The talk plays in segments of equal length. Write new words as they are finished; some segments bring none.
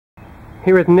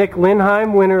Here with Nick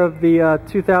Lindheim, winner of the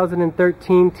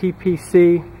 2013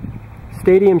 TPC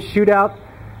Stadium Shootout.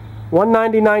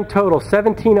 199 total,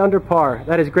 17 under par.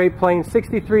 That is great playing.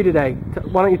 63 today.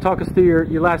 Why don't you talk us through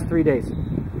your last 3 days?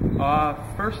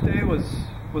 First day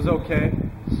was okay.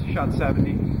 Shot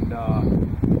 70.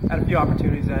 Had a few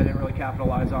opportunities that I didn't really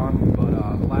capitalize on,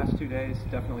 but the last 2 days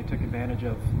definitely took advantage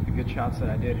of the good shots that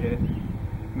I did hit.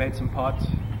 Made some putts.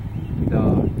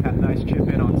 Had a nice chip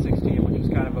in on 16, which was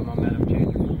kind of a momentum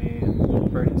changer for me,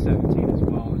 and birdied 17 as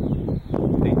well.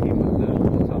 And 18 was the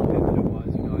tough hit that it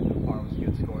was. You know, I knew par was a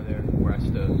good score there where I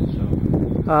stood.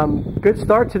 So good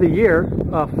start to the year.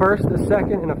 First, a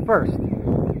second, and a first.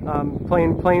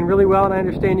 Playing really well, and I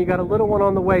understand you got a little one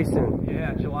on the way soon.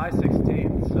 Yeah, July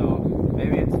 16th. So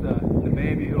maybe it's the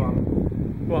baby who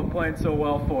I'm playing so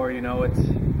well for. You know,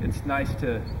 it's nice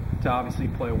to obviously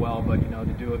play well, but you know,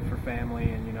 to do it for family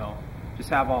and you know, just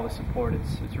have all the support.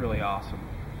 It's really awesome.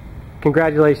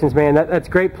 Congratulations, man. That's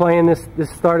great playing this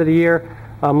start of the year.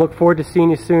 Look forward to seeing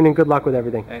you soon, and good luck with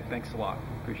everything. Hey, thanks a lot.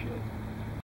 Appreciate it.